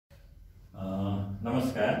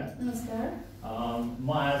नमस्कार। नमस्कार। म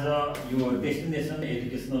आज यो डेस्टिनेसन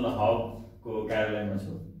एजुकेसनल हबको कार्यालयमा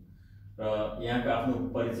छु र यहाँको आफ्नो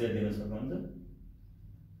परिचय दिन सक्नुहुन्छ?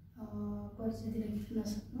 परिचय दिन किन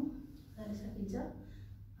सक्नु सकिन्छ।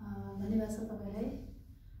 धन्यवाद छ तपाईलाई।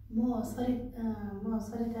 म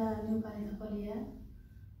सरिता न्युपाने थपलिया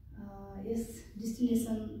यस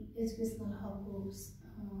डेस्टिनेसन एजुकेसनल हबको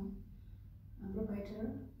प्रोप्राइटर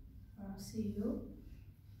सिइओ।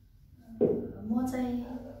 म चाहिँ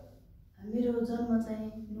मेरो जन्म चाहिँ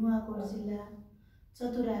नुवाकोट जिल्ला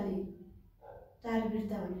चतुराली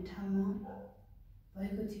टारबिर्ता भन्ने ठाउँमा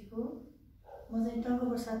भएको थियो। म चाहिँ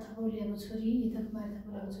टङ्कप्रसाद थपलियाको छोरी, निता कुमारी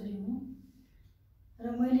थपलियाको छोरी हुँ र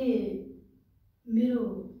मैले मेरो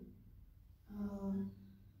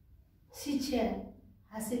शिक्षा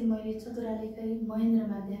हासिल मैले चतुरालीकै महेन्द्र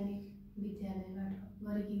माध्यमिक विद्यालयबाट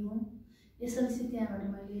गरेकी हुँ। एसएलसी त्यहाँबाट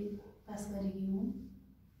मैले पास गरेकी हुँ।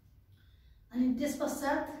 अनि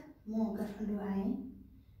त्यसपश्चात म काठमाडौँ आएँ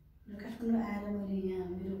र काठमाडौँ आएर मैले यहाँ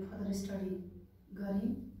मेरो फर्दर स्टडी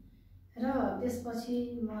गरेँ र त्यसपछि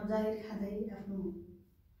म जागिर खाँदै आफ्नो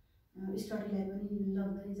स्टडीलाई पनि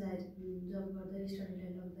लग्दै जागिर जब गर्दै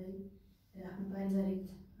स्टडीलाई लग्दै र आफ्नो पारिवारिक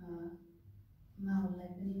माहौललाई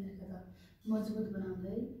पनि अलिकता मजबुत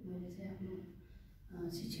बनाउँदै मैले चाहिँ आफ्नो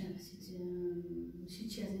शिक्षा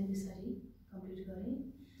चाहिँ त्यसरी कम्प्लिट गरेँ।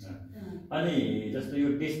 अनि जस्तो यो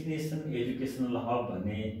डेस्टिनेसन एजुकेसनल हब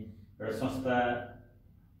भन्ने एउटा संस्था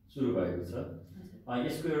सुरु भएको छ,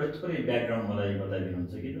 यसको एउटा थोरै ब्याकग्राउन्ड मलाई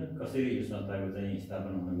बताइदिनुहुन्छ कि त? कसरी यो संस्थाको चाहिँ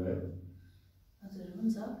स्थापना हुन गयो? हजुर,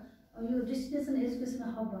 हुन्छ। यो डेस्टिनेसन एजुकेसनल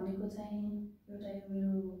हब भनेको चाहिँ एउटा यो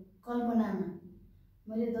मेरो कल्पनामा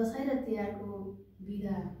मैले दसैँ र तिहारको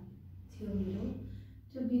बिदा थियो मेरो,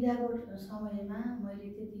 त्यो बिदाको समयमा मैले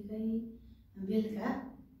त्यतिकै बेलुका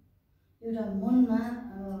एउटा मनमा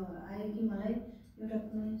आयो कि मलाई एउटा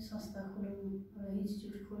कुनै संस्था खोलौँ, एउटा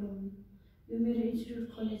इन्स्टिट्युट खोलौँ। यो मेरो इन्स्टिट्युट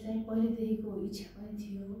खोल्ने चाहिँ पहिलेदेखिको इच्छा पनि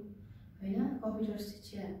थियो होइन। कम्प्युटर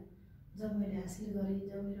शिक्षा जब मैले हासिल गरेँ,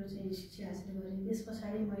 जब मेरो चाहिँ शिक्षा हासिल गरेँ, त्यस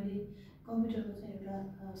पछाडि मैले कम्प्युटरको चाहिँ एउटा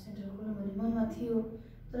सेन्टर खोल्नु भन्ने मनमा थियो।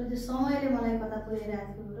 तर त्यो समयले मलाई कता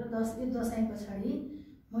पुर्याइरहेको थियो र एक दसैँ पछाडि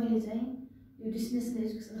मैले चाहिँ यो डेस्टिनेसन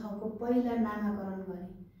एजुकेसन हबको पहिला नामाकरण गरेँ।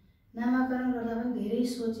 नामाकरण गर्दा पनि धेरै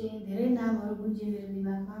सोचेँ, धेरै नामहरू गुन्जे मेरो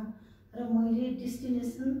दिमागमा र मैले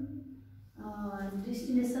डेस्टिनेसन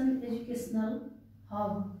एजुकेसनल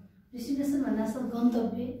हब, डेस्टिनेसन भन्दा सब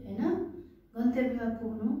गन्तव्य होइन, गन्तव्यमा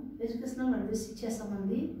पुग्नु, एजुकेसनल भनेको शिक्षा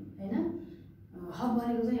सम्बन्धी होइन, हब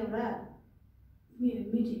भनेको चाहिँ एउटा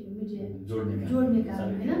जोड्ने काम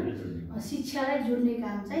होइन, शिक्षालाई जोड्ने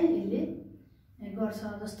काम चाहिँ यसले गर्छ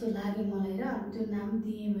जस्तो लाग्यो मलाई र त्यो नाम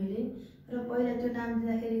दिएँ मैले। र पहिला त्यो नाम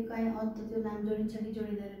दिँदाखेरि कहीँ अन्त त्यो नाम जोडिन्छ कि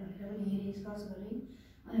जोडिँदैन भनेर पनि हेरेँ, सर्च गरेँ।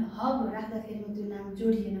 अनि हब राख्दाखेरि म त्यो नाम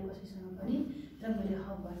जोडिएन कसैसँग पनि र मैले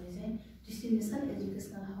हब भन्ने चाहिँ डेस्टिनेसन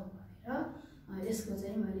एजुकेसनल हब भनेर यसको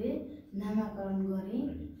चाहिँ मैले नामाकरण गरेँ।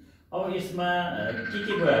 अब यसमा के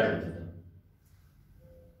कुराहरू हुन्छ त?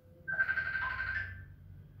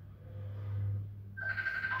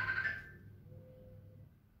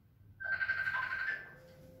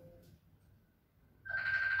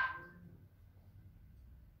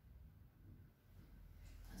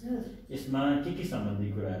 यसमा के सम्बन्धी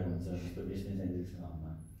कुराहरू हुन्छ जस्तो destination educational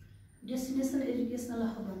हबमा? Destination educational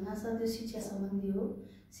hub भन्नासाथ त्यो शिक्षा सम्बन्धी हो।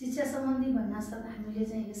 शिक्षा सम्बन्धी भन्नासाथ हामीले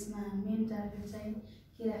चाहिँ यसमा मेन टार्गेट चाहिँ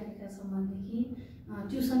के राखेका छौँ भनेदेखि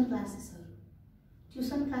ट्युसन क्लासेसहरू।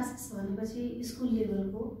 ट्युसन क्लासेस भनेपछि स्कुल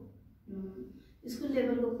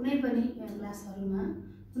लेभलको कुनै पनि क्लासहरूमा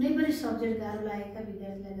कुनै पनि सब्जेक्ट गाह्रो लागेका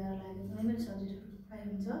विद्यार्थीलाई गाह्रो लागेको कुनै पनि सब्जेक्टहरू पढाइ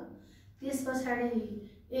हुन्छ। त्यस पछाडि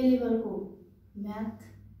ए लेभलको म्याथ,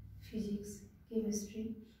 फिजिक्स, केमिस्ट्री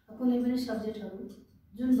कुनै पनि सब्जेक्टहरू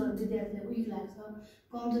जुन विद्यार्थीलाई विक लाग्छ,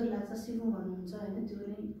 कमजोर लाग्छ, सिक्नु भन्नुहुन्छ होइन, त्यो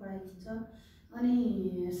नै पढाइ हुन्छ। अनि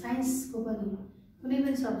साइन्सको पनि कुनै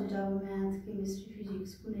पनि सब्जेक्ट अब म्याथ, केमिस्ट्री,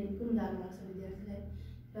 फिजिक्स कुन गाह्रो लाग्छ विद्यार्थीलाई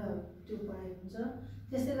र त्यो पढाइ हुन्छ।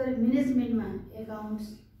 त्यस्तै गरी म्यानेजमेन्टमा एकाउन्ट्स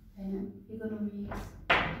होइन, इकोनोमिक्स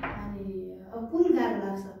अनि अब कुन गाह्रो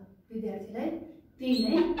लाग्छ विद्यार्थीलाई त्यही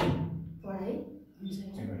नै पढाइ हुन्छ।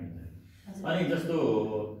 अनि जस्तो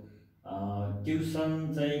ट्युसन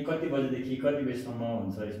चाहिँ कति बजेदेखि कति बजेसम्म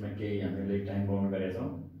हुन्छ? यसमा केही हामीले टाइम बाउन्ड गरेका छौँ?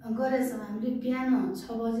 हामीले बिहान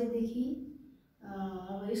 6 बजेदेखि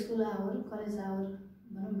अब स्कुल आवर, कलेज आवर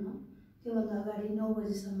भनौँ न, त्योभन्दा अगाडि 9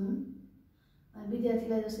 बजेसम्म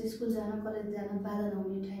विद्यार्थीलाई जस्तो स्कुल जान, कलेज जान बाधा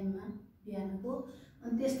नहुने टाइममा बिहानको।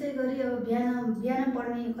 अनि त्यस्तै गरी अब बिहान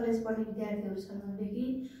पढ्ने, कलेज पढ्ने विद्यार्थीहरू छन् भनेदेखि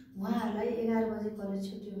उहाँहरूलाई 11 बजे कलेज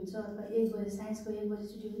छुट्टी हुन्छ अथवा 1 बजे, साइन्सको 1 बजे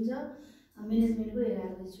छुट्टी हुन्छ, म्यानेजमेन्टको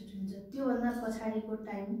 11 बजे छुट्टी हुन्छ। त्योभन्दा पछाडिको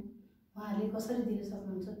टाइम उहाँहरूले कसरी दिन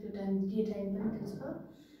सक्नुहुन्छ त्यो टाइम डे टाइम पनि त्यो छ।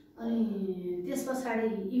 अनि त्यस पछाडि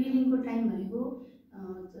इभिनिङको टाइम भनेको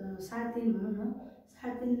 3:30 भनौँ न,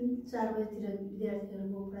 3:30 4 बजीतिर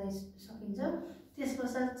विद्यार्थीहरूको पढाइ सकिन्छ। त्यस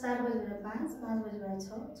पश्चात 4 बजीबाट 5, 5 बजीबाट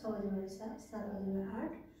 6, 6 बजीबाट 7, 7 बजीबाट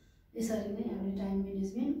 8 यसरी नै हामीले टाइम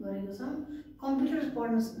म्यानेजमेन्ट गरेको छौँ। कम्प्युटर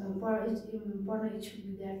पढ्न इच्छुक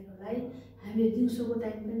विद्यार्थीहरूलाई हामीले दिउँसोको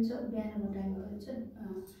टाइम पनि छ, बिहानको टाइम पनि छ,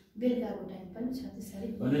 बेलुकाको टाइम पनि छ। त्यसरी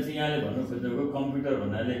भनेपछि यहाँले भन्नु खोजेको कम्प्युटर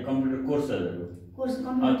भन्नाले कम्प्युटर कोर्सहरू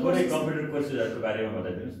कम्प्युटर कोर्सहरूको बारेमा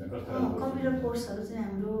बताइदिनुहोस् न कस्तो खालको कम्प्युटर कोर्सहरू चाहिँ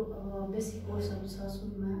हाम्रो अब बेसिक कोर्सहरू छ।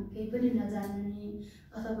 सुरुमा केही पनि नजान्ने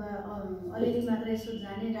अथवा अलिअलि मात्र यसो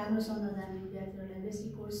जाने राम्रोसँग नजान्ने विद्यार्थीहरूलाई बेसिक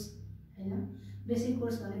कोर्स हैन। बेसिक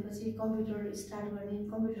कोर्स भनेपछि कम्प्युटर स्टार्ट गर्ने,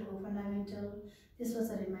 कम्प्युटरको फन्डामेन्टल, त्यस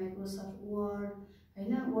पछाडि माइक्रोसफ्ट वर्ड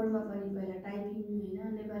हैन, वर्डमा पनि पहिला टाइपिङ हैन,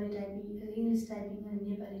 नेपाली टाइपिङ, इङ्ग्लिस टाइपिङ अनि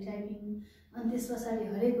नेपाली टाइपिङ, अनि त्यस पछाडि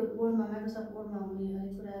हरेक वर्डमा माइक्रोसफ्ट वर्डमा हुने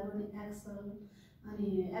हरेक कुराहरू, अनि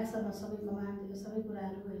एक्सलमा सबै कमान्ड सबै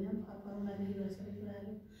कुराहरू हैन, फर्मुलादेखि लिएर सबै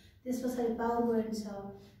कुराहरू। त्यस पछाडि पावर पोइन्ट छ।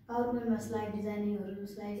 पावर पोइन्टमा स्लाइड डिजाइनिङहरू,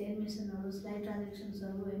 स्लाइड एनिमेसनहरू, स्लाइड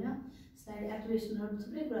ट्रान्जेक्सन्सहरू हैन, स्लाइड एक्टिभेसनहरू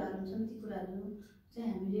थुप्रै कुराहरू हुन्छन्। ती कुराहरू चाहिँ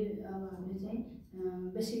हामीले चाहिँ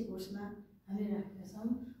बेसिक कोर्समा हामीले राखेका छौँ।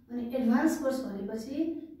 अनि एडभान्स कोर्स भनेपछि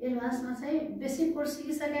एडभान्समा चाहिँ बेसिक कोर्स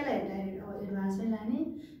सिकिसकेलाई डाइरेक्ट अब एडभान्समै लाने,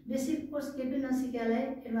 बेसिक कोर्स केही पनि नसिकेलाई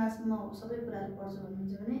एडभान्समा सबै कुराहरू पढ्छु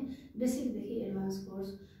भन्नुहुन्छ भने बेसिकदेखि एडभान्स कोर्स।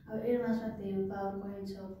 अब एडभान्समा त्यही हो, पावर पोइन्ट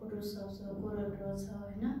छ, फोटोसप छ, कोरल ड्र छ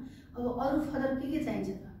हैन। अब अरू फर्दर के चाहिन्छ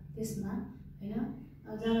त त्यसमा हैन,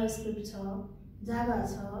 जाभा स्क्रिप्ट छ, जाभा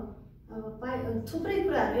छ, अब थुप्रै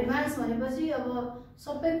कुराहरू। एडभान्स भनेपछि अब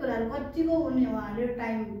सबै कुराहरू कतिको उहाँहरूले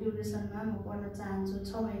टाइम ड्युरेसनमा म पढ्न चाहन्छु,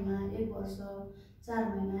 6 महिना, 1 वर्ष, 4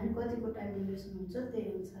 महिना हैन, कतिको टाइम ड्युरेसन हुन्छ त्यही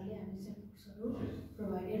अनुसारले हामी चाहिँ कोर्सहरू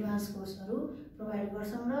एडभान्स कोर्सहरू प्रोभाइड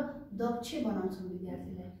गर्छौँ र दक्ष बनाउँछौँ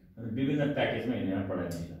विद्यार्थीलाई। विभिन्न प्याकेजमा हिँडेर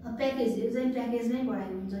पढाइन्छ। प्याकेजमै पढाइ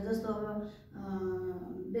हुन्छ। जस्तो अब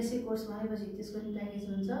बेसिक कोर्स भनेपछि त्यसको नि प्याकेज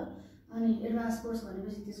हुन्छ, अनि एडभान्स कोर्स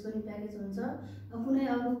भनेपछि त्यसको नि प्याकेज हुन्छ।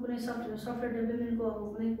 कुनै सफ्टवेयर डेभलपमेन्टको अब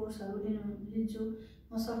कुनै कोर्सहरू लिन्छु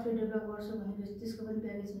म, सफ्टवेयर डेभलप गर्छु भनेपछि त्यसको पनि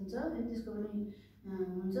प्याकेज हुन्छ अनि त्यसको पनि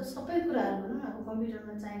हुन्छ। सबै कुराहरू भनौँ न, अब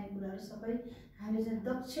कम्प्युटरमा चाहिने कुराहरू सबै हामीले चाहिँ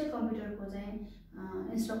दक्ष कम्प्युटरको चाहिँ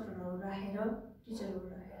इन्स्ट्रक्टरहरू राखेर, टिचरहरू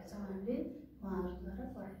राखेर चाहिँ हामीले उहाँहरूद्वारा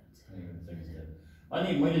पढाइ हुन्छ। अनि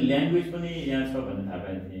मैले ल्याङ्ग्वेज पनि यहाँ छ भन्ने थाहा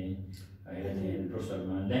पाएको थिएँ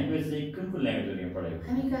प्रोफेसरमा। ल्याङ्ग्वेज चाहिँ कुन ल्याङ्ग्वेजहरू यहाँ पढाइ हुन्छ?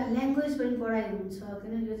 हामी कहाँ ल्याङ्ग्वेज पनि पढाइ हुन्छ,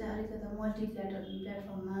 किनकि यो चाहिँ अलिकति मल्टी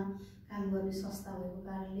प्लेटफर्ममा काम गर्ने संस्था भएको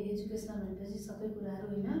कारणले एजुकेसनल भनेपछि सबै कुराहरू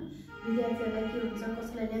होइन। विद्यार्थीहरूलाई के हुन्छ,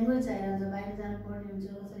 कसैलाई ल्याङ्ग्वेज चाहिरहन्छ, बाहिर जानुपर्ने हुन्छ,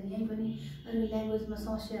 कसैलाई यहीँ पनि अलिक ल्याङ्ग्वेजमा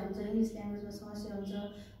समस्या हुन्छ, इङ्ग्लिस ल्याङ्ग्वेजमा समस्या हुन्छ,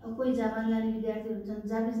 अब कोही जापान जाने विद्यार्थी हुन्छन्,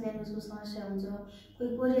 जापानिज ल्याङ्ग्वेजको समस्या हुन्छ, कोही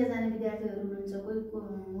कोरिया जाने विद्यार्थीहरू हुनुहुन्छ, कोही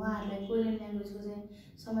उहाँहरूलाई कोरियन ल्याङ्ग्वेजको चाहिँ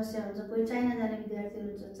समस्या हुन्छ, कोही चाइना जाने विद्यार्थीहरू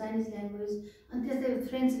हुन्छ, चाइनिज ल्याङ्ग्वेज, अनि त्यस्तै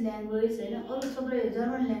फ्रेन्च ल्याङ्ग्वेज होइन, अरू थुप्रै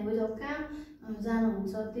जर्मन ल्याङ्ग्वेज। अब कहाँ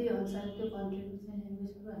जानुहुन्छ त्यही अनुसार त्यो कन्ट्रीको चाहिँ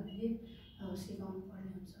ल्याङ्ग्वेजहरू हामीले अब सिकाउनु पर्ने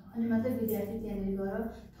हुन्छ, अनि मात्रै विद्यार्थी त्यहाँनिर गएर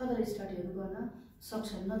फर्दर स्टडीहरू गर्न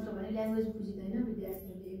सक्छन्। नत्र भने ल्याङ्ग्वेज बुझिँदैन,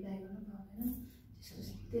 विद्यार्थीहरूले एप्लाई गर्न पाउँदैन।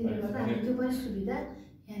 त्यसले गर्दा हामी त्यो पनि सुविधा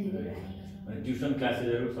यहाँनिर राखेका छौँ। ट्युसन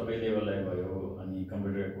क्लासेसहरू सबै लेभललाई भयो, अनि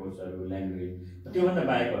कम्प्युटर कोर्सहरू, ल्याङ्ग्वेज, त्योभन्दा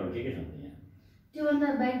बाहेक अरू के छन् यहाँ? त्योभन्दा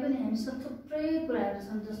बाहेक पनि हामीसँग थुप्रै कुराहरू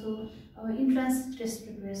छन्। जस्तो अब इन्ट्रान्स टेस्ट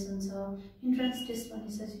प्रिपरेसन छ। इन्ट्रान्स टेस्ट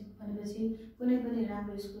भनेपछि कुनै पनि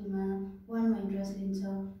राम्रो स्कुलमा 1मा इन्ट्रान्स लिन्छ,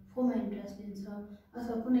 4मा इन्ट्रान्स लिन्छ,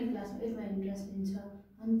 अथवा कुनै क्लासमा 8मा इन्ट्रान्स लिन्छ,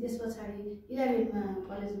 अनि त्यस पछाडि 11मा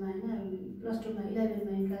कलेजमा होइन, +2मा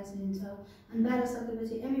 11मा इन्ट्रान्स लिन्छ, अनि 12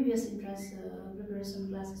 सकेपछि MBBS इन्ट्रान्स प्रिपरेसन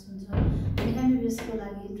क्लासेस हुन्छ, अनि MBBSको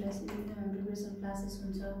लागि इन्ट्रान्स प्रिपरेसन क्लासेस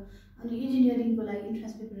हुन्छ, अनि इन्जिनियरिङको लागि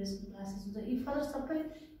इन्ट्रान्स प्रिपरेसन क्लासेस हुन्छ। यी फर्दर सबै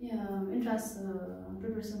इन्ट्रान्स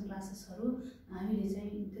प्रिपरेसन क्लासेसहरू हामीले चाहिँ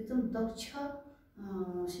एकदम दक्ष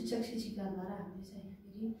शिक्षक शिक्षिकाद्वारा हामीले चाहिँ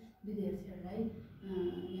यहाँनिर विद्यार्थीहरूलाई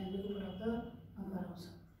यहाँले उपलब्ध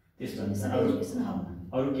गराउँछौँ। एजुकेसन हबमा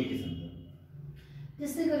अरू के छन्?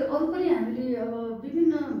 त्यस्तै गरी अरू पनि हामीले अब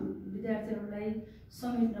विभिन्न विद्यार्थीहरूलाई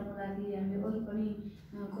समेट्नको लागि हामीले अरू पनि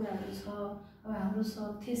कुराहरू छ। अब हाम्रो छ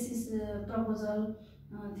थेसिस प्रपोजल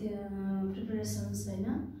प्रिपरेसन्स होइन,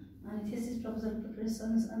 अनि थेसिस प्रपोजल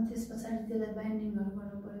प्रिपरेसन्स, अनि त्यस पछाडि त्यसलाई बाइन्डिङहरू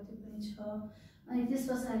गर्नु पर्यो, त्यो पनि छ। अनि त्यस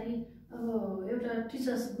पछाडि अब एउटा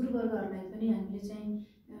टिचर्स गुरुवर्गहरूलाई पनि हामीले चाहिँ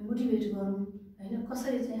मोटिभेट गरौँ होइन,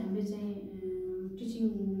 कसरी चाहिँ हामीले चाहिँ टिचिङ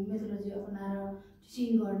मेथोलोजी अपनाएर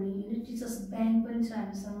टिचिङ गर्ने होइन। टिचर्स ब्याङ्क पनि छ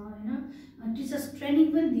हामीसँग होइन, अनि टिचर्स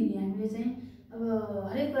ट्रेनिङ पनि दिने हामीले चाहिँ। अब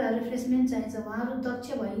हरेक कुरा रिफ्रेसमेन्ट चाहिन्छ, उहाँहरू दक्ष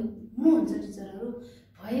भइ हुनुहुन्छ टिचरहरू,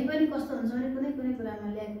 भए पनि कस्तो हुन्छ भने कुनै कुनै कुरामा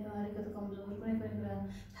अलिकति कमजोर, कुनै कुनै कुरा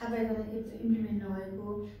थाहा पाइकन इम्प्लिमेन्ट नभएको,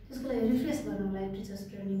 त्यसको लागि रिफ्रेस गर्नको लागि टिचर्स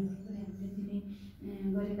ट्रेनिङहरू पनि हामीले दिने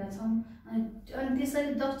गरेका छौँ। अनि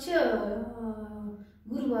त्यसरी दक्ष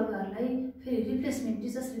गुरुवर्गहरूलाई फेरि रिप्लेसमेन्ट,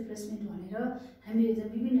 टिचर्स रिप्लेसमेन्ट भनेर हामीले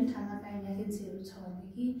चाहिँ विभिन्न ठाउँमा काहीँ भ्याकेन्सीहरू छ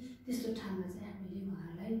भनेदेखि त्यस्तो ठाउँमा चाहिँ हामीले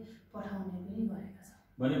उहाँहरूलाई पठाउने पनि गरेका छौँ।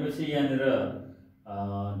 भनेपछि यहाँनिर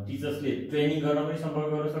टिचर्सले ट्रेनिङ गर्न पनि सम्पर्क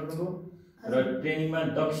गर्न सक्नुभयो र ट्रेनिङमा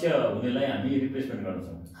दक्ष हुनेलाई हामी रिप्लेसमेन्ट गर्न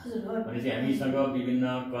सक्छौँ। हजुर, भनेपछि हामीसँग विभिन्न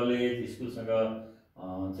कलेज स्कुलसँग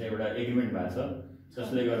चाहिँ एउटा एग्रिमेन्ट भएको छ,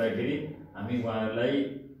 जसले गर्दाखेरि हामी उहाँहरूलाई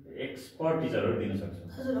एक्सपर्ट टिचरहरू दिन सक्छौँ।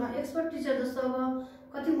 हजुर, एक्सपर्ट टिचर जस्तो अब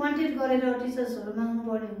कति वान्टेड गरेर टिचर्सहरू माग्नु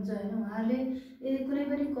पर्ने हुन्छ होइन। उहाँहरूले यदि कुनै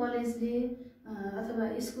पनि कलेजले अथवा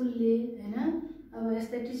स्कुलले होइन अब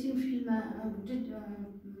यस्तै टिचिङ फिल्डमा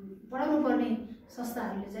पढाउनु पर्ने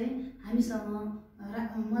संस्थाहरूले चाहिँ हामीसँग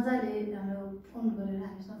मजाले हाम्रो फोन गरेर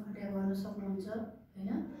हामीसँग कन्ट्याक्ट गर्न सक्नुहुन्छ होइन।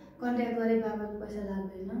 कन्ट्याक्ट गरे बाबत पैसा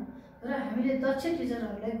लाग्दैन र हामीले दक्ष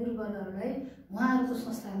टिचरहरूलाई, गुरुवर्गहरूलाई उहाँहरूको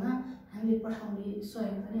संस्थामा हामीले पठाउने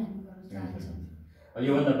सहयोग पनि हामी गर्न चाहन्छौँ।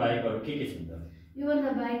 योभन्दा बाहेक अरू के छ त?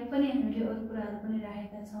 योभन्दा बाहेक पनि हामीले अरू कुराहरू पनि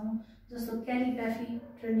राखेका छौँ, जस्तो क्यालिग्राफी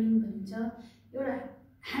ट्रेनिङ भनिन्छ। एउटा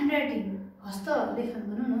ह्यान्डराइटिङ, हस्तलेखन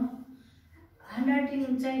भनौँ न, ह्यान्डराइटिङ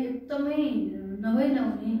चाहिँ एकदमै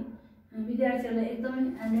नहुने विद्यार्थीहरूलाई एकदमै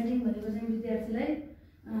ह्यान्डराइटिङ भनेको चाहिँ विद्यार्थीलाई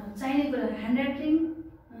चाहिने कुरा। Handwriting,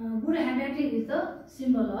 good handwriting is the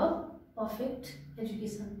symbol of perfect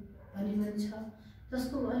education भन्ने पनि छ।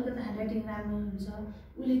 जसको अलिकति ह्यान्डराइटिङ राम्रो हुन्छ,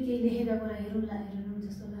 उसले केही लेखेका कुरा हेरौँ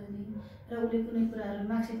जस्तो लाग्ने र उसले कुनै कुराहरू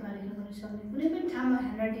मार्कसिटमा लेख्न पनि सक्ने, कुनै पनि ठाउँमा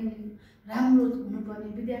ह्यान्डराइटिङ राम्रो हुनुपर्ने,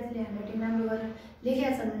 विद्यार्थीले ह्यान्डराइटिङ राम्रो गरेर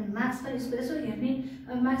लेखेका छन् भने मार्क्स पनि यसको यसो हेर्ने,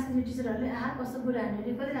 मार्क्स दिने टिचरहरूले कस्तो गुड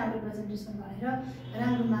ह्यान्डराइटिङ, कति राम्रो प्रेजेन्टेसन भनेर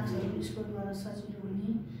राम्रो मार्क्सहरू स्कोर गर्न सजिलो हुने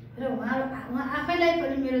र उहाँ आफैलाई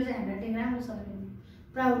पनि मेरो चाहिँ ह्यान्डराइटिङ राम्रो छ भने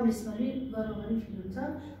प्राउडनेस पनि गर्व पनि फिल हुन्छ।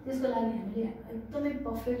 त्यसको लागि हामीले एकदमै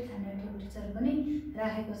पर्फेक्ट ह्यान्डराइटिङ टिचर पनि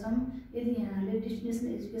राखेका छौँ। यदि यहाँहरूले डेस्टिनेसन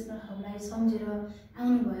एजुकेसनल हबलाई सम्झेर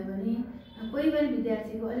आउनुभयो भने कोही पनि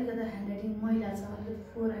विद्यार्थीको अलिकति ह्यान्डराइटिङ मैला छ, अलिकति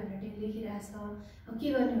फोहोर ह्यान्डराइटिङ लेखिरहेछ, अब के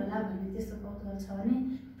गर्ने होला भन्ने त्यस्तो कौतूहल छ भने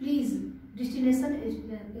प्लिज डेस्टिनेसन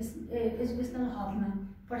एजुकेसनल हबमा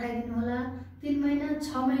पठाइदिनु होला। 3 महिना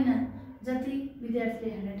 6 महिना जति विद्यार्थीले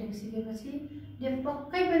ह्यान्डराइटिङ सिकेपछि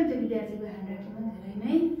पक्कै पनि त्यो विद्यार्थीको ह्यान्डराइटिङमा धेरै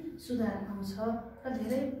नै सुधार आउँछ र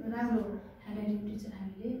धेरै राम्रो ह्यान्डराइटिङ टिचर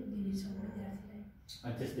हामीले दिनेछौँ विद्यार्थीलाई।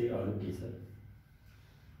 त्यस्तै अरू के छ?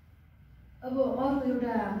 अब अरू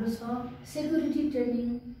एउटा हाम्रो छ सेक्युरिटी ट्रेनिङ,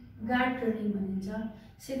 गार्ड ट्रेनिङ भनिन्छ।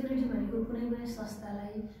 सेक्युरिटी भनेको कुनै पनि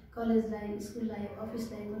संस्थालाई, कलेजलाई, स्कुललाई,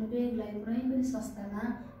 अफिसलाई, कुनै ब्याङ्कलाई, कुनै पनि संस्थामा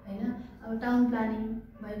होइन, अब टाउन प्लानिङ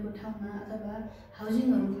भएको ठाउँमा अथवा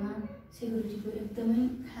हाउसिङहरूमा सेक्युरिटीको एकदमै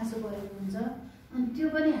खाँचो परेको हुन्छ। अनि त्यो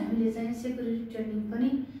पनि हामीले चाहिँ सेक्युरिटी ट्रेनिङ पनि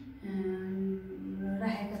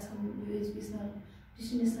राखेका छौँ यो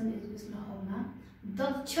डेस्टिनेसन एजुकेसनल हबमा।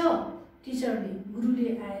 दक्ष टिचरले, गुरुले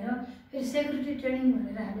आएर फेरि सेक्युरिटी ट्रेनिङ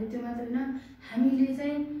भनेर हामीले त्यो मात्र होइन, हामीले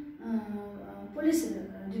चाहिँ पुलिस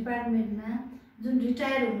डिपार्टमेन्टमा जुन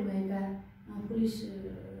रिटायर हुनुभएका पुलिस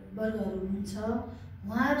वर्गहरू हुनुहुन्छ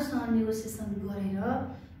उहाँहरूसँग नेगोसिएसन गरेर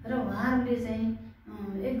र उहाँहरूले चाहिँ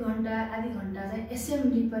 1 घन्टा आधी घन्टा चाहिँ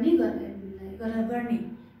एसेम्ब्ली पनि गर्ने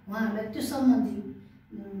उहाँहरूलाई त्यो सम्बन्धी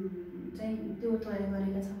चाहिँ त्यो तय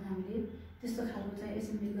गरेका छौँ हामीले। त्यस्तो खालको चाहिँ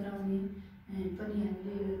एसेम्ब्ली गराउने पनि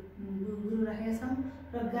हामीले गुरु राखेका छौँ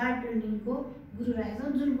र गार्ड ट्रेनिङको गुरु राखेका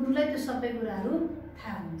छौँ, जुन गुरुलाई त्यो सबै कुराहरू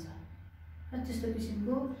थाहा हुन्छ र त्यस्तो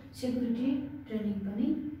किसिमको सेक्युरिटी ट्रेनिङ पनि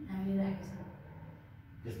हामीले राखेका छौँ।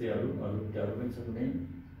 त्यस्तै अरू पनि छ कुनै?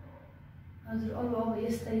 हजुर, अब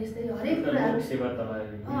यस्तै हरेक कुराहरू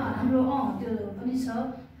हाम्रो त्यो पनि छ।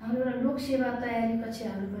 हाम्रो एउटा लोकसेवा तयारी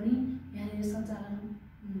कक्षाहरू पनि यहाँनिर सञ्चालन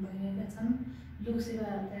भइरहेका छन्। लोकसेवा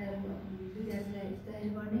विद्यार्थीलाई तयारी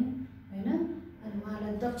गर्ने होइन, अनि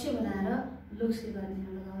उहाँलाई दक्ष बनाएर लोकसेवा दिन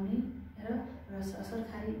लगाउने र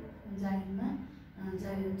सरकारी जागिरमा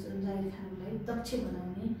जागिर खानुलाई दक्ष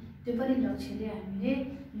बनाउने, त्यो पनि लक्ष्यले हामीले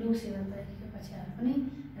लोकसेवा तयारीका कक्षाहरू पनि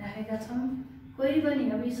राखेका छौँ। कोही पनि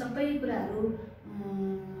अब यी सबै कुराहरू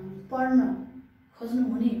पढ्न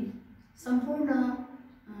खोज्नुहुने सम्पूर्ण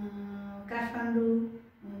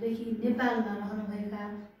काठमाडौँदेखि नेपालमा रहनुभएका,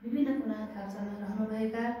 विभिन्न कुना काप्चामा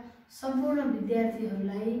रहनुभएका सम्पूर्ण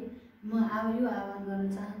विद्यार्थीहरूलाई म यो आह्वान गर्न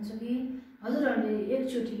चाहन्छु कि हजुरहरूले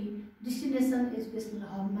एकचोटि डेस्टिनेसन एजुकेसनल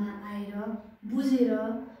हबमा आएर बुझेर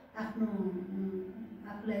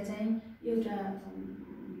आफूलाई चाहिँ एउटा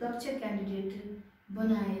दक्ष क्यान्डिडेट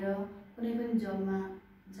बनाएर कुनै पनि जबमा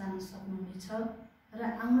जान सक्नुहुनेछ र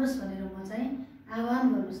आउनुहोस् भनेर म चाहिँ आह्वान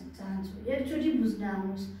गर्न चाहन्छु। एकचोटि बुझ्न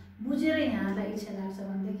आउनुहोस्, बुझेर यहाँलाई इच्छा लाग्छ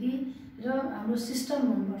भनेदेखि र हाम्रो सिस्टम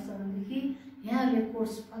मनपर्छ भनेदेखि यहाँहरूले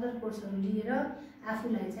फर्दर कोर्सहरू लिएर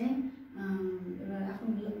आफूलाई चाहिँ आफ्नो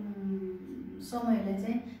समयलाई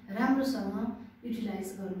चाहिँ राम्रोसँग युटिलाइज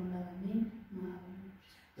गर्नुहोला भन्ने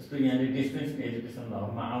जस्तो यहाँले डिस्टेन्स एजुकेसन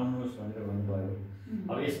हबमा आउनुहोस् भनेर भन्नुभयो।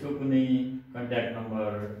 अब यसको कुनै कन्ट्याक्ट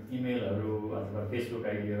नम्बर, इमेलहरू अथवा फेसबुक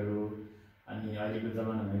आइडीहरू, अनि अहिलेको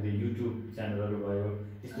जमानामा युट्युब च्यानलहरू भयो,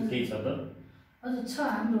 त्यस्तो केही छ त? हजुर छ,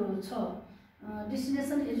 हाम्रो छ।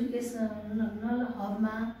 डेस्टिनेसन एजुकेसनल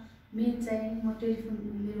हबमा मेन चाहिँ म टेलिफोन,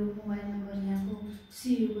 मेरो मोबाइल नम्बर, यहाँको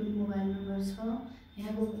सिइओको मोबाइल नम्बर छ,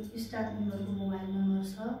 यहाँको स्टाफ मेम्बरको मोबाइल नम्बर छ,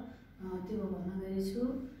 त्यो भन्न गएछु।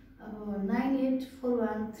 अब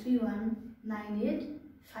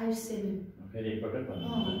 9841319857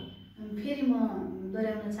 फेरि म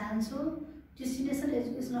दोहोऱ्याउन चाहन्छु। Destination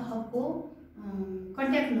educational हबको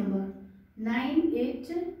contact number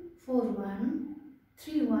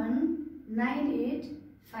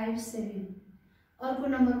 9841319857। अर्को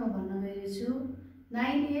नम्बर म भन्न गइरहेछु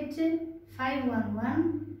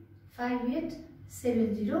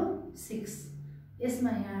 9851158706।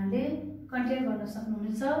 यसमा यहाँले कन्ट्याक्ट गर्न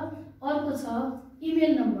सक्नुहुनेछ। अर्को छ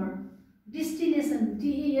email number destination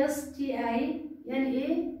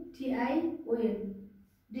DESTINATION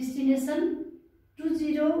destination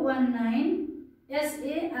 2019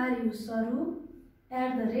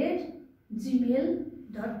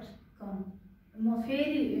 saru@gmail.com। म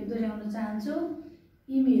फेरि दोहोऱ्याउन चाहन्छु,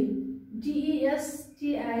 email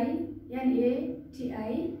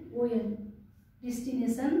DESTINATION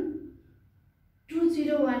destination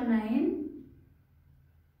 2019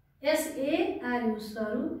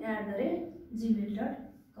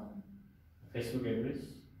 saru@gmail.com। Facebook address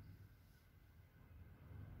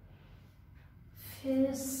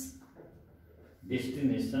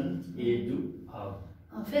destination एडु hub.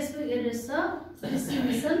 Facebook address छ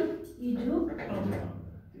destination एडु hub,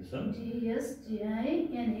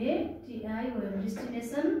 DESTINATION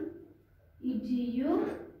destination EDU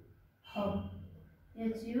hub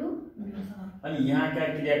HU। अनि यहाँका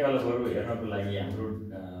क्रियाकलापहरू हेर्नको लागि हाम्रो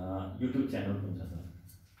युट्युब च्यानल कुन छ?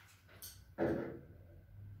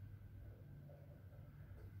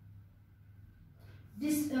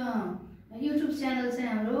 युट्युब च्यानल चाहिँ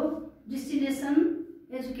हाम्रो डेस्टिनेसन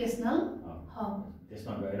एजुकेसनल हब,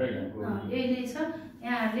 त्यसमा गएर यहाँको यही नै छ।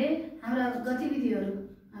 यहाँहरूले हाम्रा गतिविधिहरू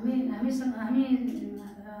हामी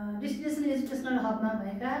डेस्टिनेसन एजुकेसनल हबमा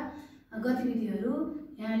भएका गतिविधिहरू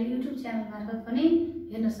यहाँले युट्युब च्यानल मार्फत पनि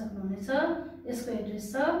हेर्न सक्नुहुनेछ। यसको एड्रेस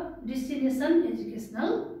छ डेस्टिनेसन एजुकेसनल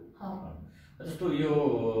हब। जस्तो यो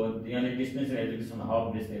यहाँले डेस्टिनेसन एजुकेसन हब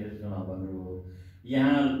भन्नुभयो,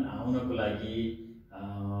 यहाँ आउनको लागि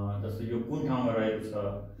जस्तो यो कुन ठाउँमा रहेको छ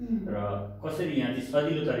र कसरी यहाँ चाहिँ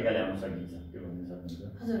सजिलो तरिकाले आउन सकिन्छ त्यो भन्न सक्नुहुन्छ?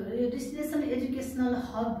 हजुर, यो डेस्टिनेसन एजुकेसनल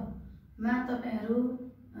हबमा तपाईँहरू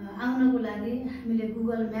आउनको लागि हामीले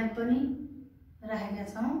गुगल म्याप पनि राखेका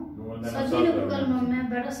छौँ। सजिलो गुगल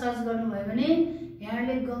म्यापबाट सर्च गर्नुभयो भने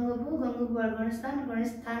यहाँले गङ्गपुरबाट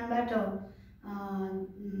गणेशस्थानबाट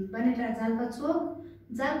बानेटा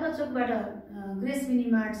जाल्पाचोकबाट ग्रेस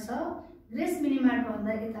मिनिमार्ट छ। ग्रेस मिनिमार्ट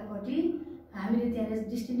भन्दा यतापट्टि हामीले त्यहाँ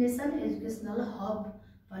डेस्टिनेसन एजुकेसनल हब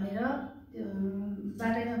भनेर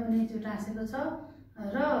बाटैमा पनि त्यो टाँसेको छ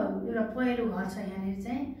र एउटा पहिलो घर छ। यहाँनिर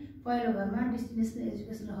चाहिँ पहिलो घरमा डेस्टिनेसन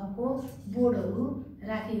एजुकेसनल हबको बोर्डहरू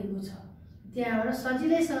राखिएको छ। त्यहाँबाट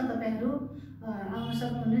सजिलैसँग तपाईँहरू आउन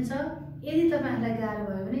सक्नुहुनेछ। यदि तपाईँहरूलाई गाह्रो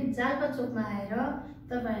भयो भने जाल्पाचोकमा आएर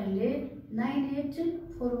तपाईँहरूले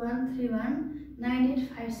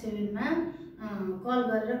 9841319857 मा कल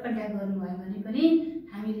गरेर कन्ट्याक्ट गर्नुभयो भने पनि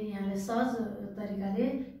हामीले यहाँलाई सहज तरिकाले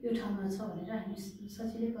यो ठाउँमा छ भनेर हामी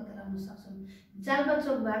सजिलै पत्ता लगाउन सक्छौँ।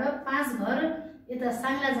 जाल्पाचोकबाट 5 घर यता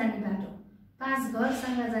साङ्ला जाने बाटो, 5 घर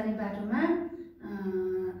साङ्ला जाने बाटोमा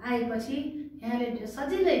आएपछि यहाँले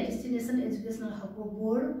सजिलै डेस्टिनेसन एजुकेसनल हबको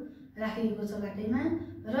बोर्ड राखिएको छ बाटैमा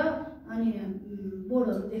र अनि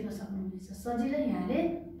बोर्डहरू देख्न सक्नुहुनेछ। सजिलै यहाँले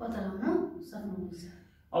पत्ता लगाउन सक्नुहुनेछ।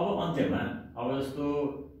 अब अन्त्यमा अब जस्तो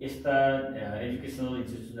यस्ता एजुकेसनल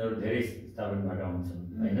इन्स्टिट्युसनहरू धेरै स्थापना भएका हुन्छन्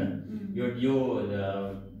होइन? यो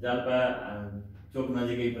जाल्पा चोक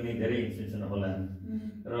नजिकै पनि धेरै इन्स्टिट्युसन होलान्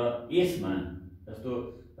र यसमा जस्तो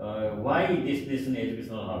वाइ डेस्टिनेसन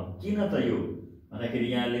एजुकेसनल हब किन त यो भन्दाखेरि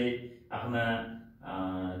यहाँले आफ्ना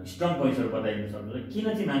स्ट्रङ पोइन्ट्सहरू बताइदिनु सक्नुहुन्छ किन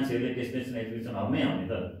चाहिँ मान्छेहरूले डेस्टिनेसन एजुकेसन हबमै आउने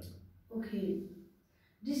त? ओके,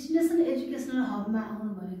 डेस्टिनेसन एजुकेसनल हबमा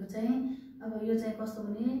आउनु भनेको चाहिँ अब यो चाहिँ कस्तो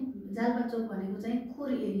भने जाल्पाचोक भनेको चाहिँ खोर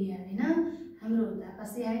एरिया होइन? हाम्रो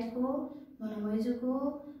धापासी हाइटको, मनमैजुको,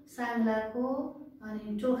 साङ्लाको, अनि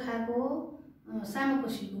टोखाको,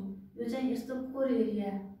 सामकोसीको यो चाहिँ यस्तो खोर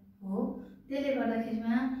एरिया हो। त्यसले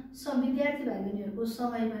गर्दाखेरिमा विद्यार्थी भाइ बहिनीहरूको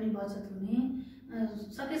समय पनि बचत हुने,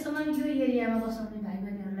 सकेसम्म यो एरियामा बसाउने भाइ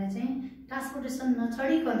बहिनीहरूलाई चाहिँ ट्रान्सपोर्टेसन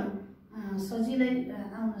नछडिकन सजिलै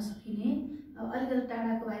आउन सकिने। अब अलिकति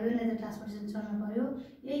टाढाको भाइ बहिनीलाई त ट्रान्सपोर्टेसन चढ्नु पर्यो,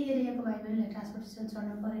 यही एरियाको भाइ बहिनीलाई ट्रान्सपोर्टेसन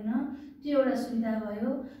चढ्नु परेन, त्यो एउटा सुविधा भयो।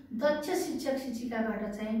 दक्ष शिक्षक शिक्षिकाबाट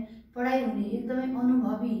चाहिँ पढाइ हुने एकदमै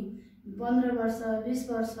अनुभवी 15 वर्ष 20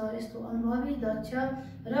 वर्ष यस्तो अनुभवी दक्ष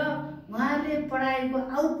र उहाँहरूले पढाएको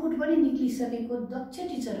आउटपुट पनि निक्लिसकेको दक्ष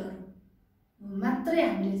टिचरहरू मात्रै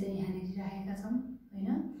हामीले चाहिँ यहाँनिर राखेका छौँ होइन,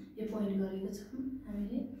 यो पोइन्ट गरेको छौँ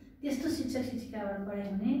हामीले। त्यस्तो शिक्षक शिक्षिकाबाट पढाइ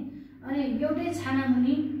हुने अनि एउटै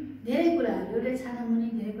छानामुनि धेरै कुराहरू, एउटै छानामुनि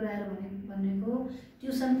धेरै कुराहरू भनेको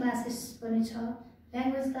ट्युसन क्लासेस पनि छ,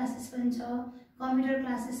 ल्याङ्ग्वेज क्लासेस पनि छ, कम्प्युटर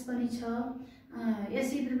क्लासेस पनि छ,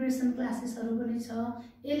 एसई प्रिपरेसन क्लासेसहरू पनि छ,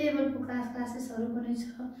 ए लेभलको क्लासेसहरू पनि छ,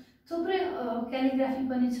 थुप्रै क्यालिग्राफी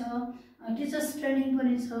पनि छ, टिचर्स ट्रेनिङ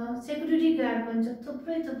पनि छ, सेक्युरिटी गार्ड पनि छ,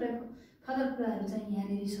 थुप्रै फरक कुराहरू चाहिँ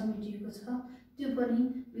यहाँनिर समेटिएको छ। त्यो पनि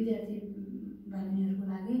विद्यार्थी भाइ बहिनीहरूको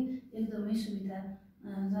लागि एकदमै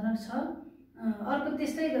सुविधाजनक छ। अर्को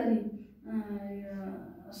त्यस्तै गरी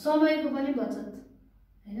समयको पनि बचत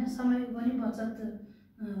होइन, समयको पनि बचत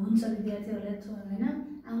हुन्छ विद्यार्थीहरूलाई होइन,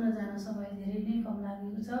 आउन जान समय धेरै नै कम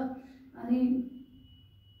लागेको छ। अनि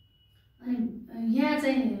यहाँ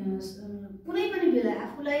चाहिँ कुनै पनि बेला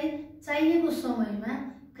आफूलाई चाहिएको समयमा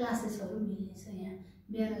क्लासेसहरू मिल्नेछ। यहाँ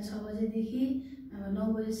बिहान 6 बजेदेखि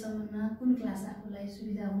 9 बजेसम्ममा कुन क्लास आफूलाई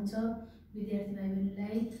सुविधा हुन्छ विद्यार्थी भाइ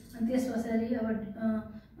बहिनीलाई, अनि त्यस पछाडि अब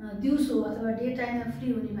दिउँसो अथवा डे टाइममा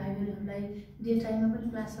फ्री हुने भाइ बहिनीहरूलाई डे टाइममा पनि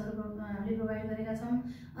क्लासहरू हामीले प्रोभाइड गरेका छौँ।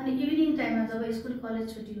 अनि इभिनिङ टाइममा जब स्कुल कलेज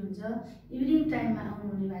छुट्टी हुन्छ इभिनिङ टाइममा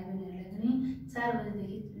आउनुहुने भाइ बहिनीहरूलाई पनि 4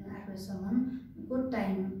 बजेदेखि 8 बजेसम्मको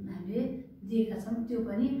टाइम हामीले दिएका छौँ। त्यो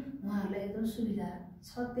पनि उहाँहरूलाई एकदम सुविधा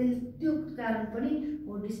छ। त्यो कारण पनि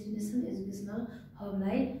हो डेस्टिनेसन एजुकेसनल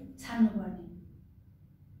हबलाई छान्नुपर्ने।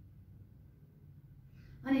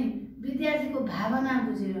 अनि विद्यार्थीको भावना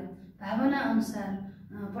बुझेर भावना अनुसार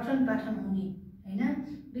पठन पाठन हुने होइन,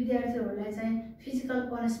 विद्यार्थीहरूलाई चाहिँ फिजिकल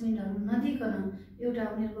पनिसमेन्टहरू नदिकन एउटा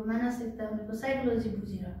उनीहरूको मानसिकता उनीहरूको साइकोलोजी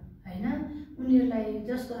बुझेर होइन, उनीहरूलाई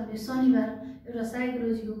जस्तो हामीले शनिबार एउटा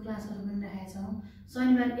साइकोलोजीको क्लासहरू पनि राखेका छौँ,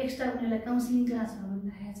 शनिबार एक्स्ट्रा उनीहरूलाई काउन्सिलिङ क्लासहरू पनि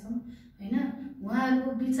राखेका छौँ होइन,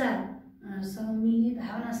 उहाँहरूको विचारसँग मिल्ने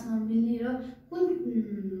भावनासँग मिल्ने र कुन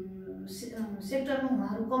सेक्टरमा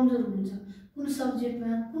उहाँहरू कमजोर हुनुहुन्छ, कुन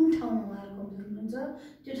सब्जेक्टमा कुन ठाउँमा उहाँहरू कमजोर हुनुहुन्छ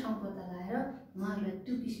त्यो ठाउँ पत्ता लगाएर उहाँहरूलाई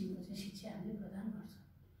त्यो किसिमको चाहिँ शिक्षा हामीले प्रदान गर्छौँ।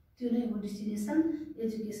 त्यो नै हो डेस्टिनेसन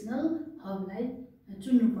एजुकेसनल हबलाई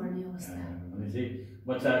चुन्नुपर्ने अवस्था। भनेपछि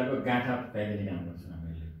बच्चाहरूको गाँठा फुकाइदिने काम गर्छौँ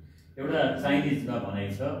हामीले। एउटा चाइनिजमा भनाइ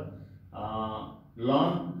छ,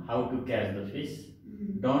 learn how to catch the fees,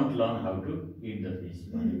 don't learn how to it the fees.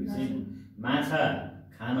 भनेपछि माछा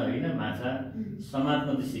खान होइन, माछा समात्न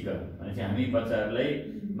चाहिँ सिक। भनेपछि हामी बच्चाहरूलाई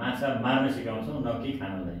माछा मार्न सिकाउँछौँ, न कि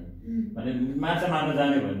खानलाई। भने माछा मार्न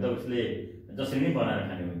जाने भने त उसले जसरी नै बनाएर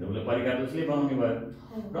खाने भने त उसले परिकार त उसले बनाउने भयो।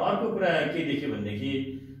 र अर्को कुरा के देख्यो भनेदेखि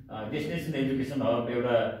डेस्टिनेसन एजुकेसन हब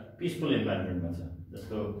एउटा पिसफुल इन्भाइरोमेन्टमा छ।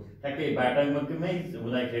 जस्तो ठ्याक्कै बाटोमै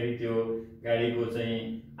हुँदाखेरि त्यो गाडीको चाहिँ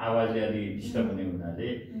आवाजले अलि डिस्टर्ब हुने हुनाले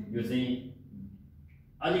यो चाहिँ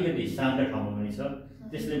अलिकति शान्त ठाउँमा पनि छ,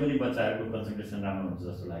 त्यसले पनि बच्चाहरूको कन्सन्ट्रेसन राम्रो हुन्छ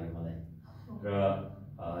जस्तो लाग्यो मलाई। र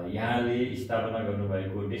यहाँले स्थापना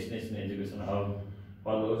गर्नुभएको डेस्टिनेसन एजुकेसन हब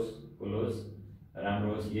फलोस् राम्रो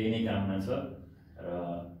होस्, यही नै कामना छ र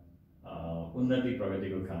उन्नति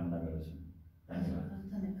प्रगतिको कामना गर्छु। धन्यवाद।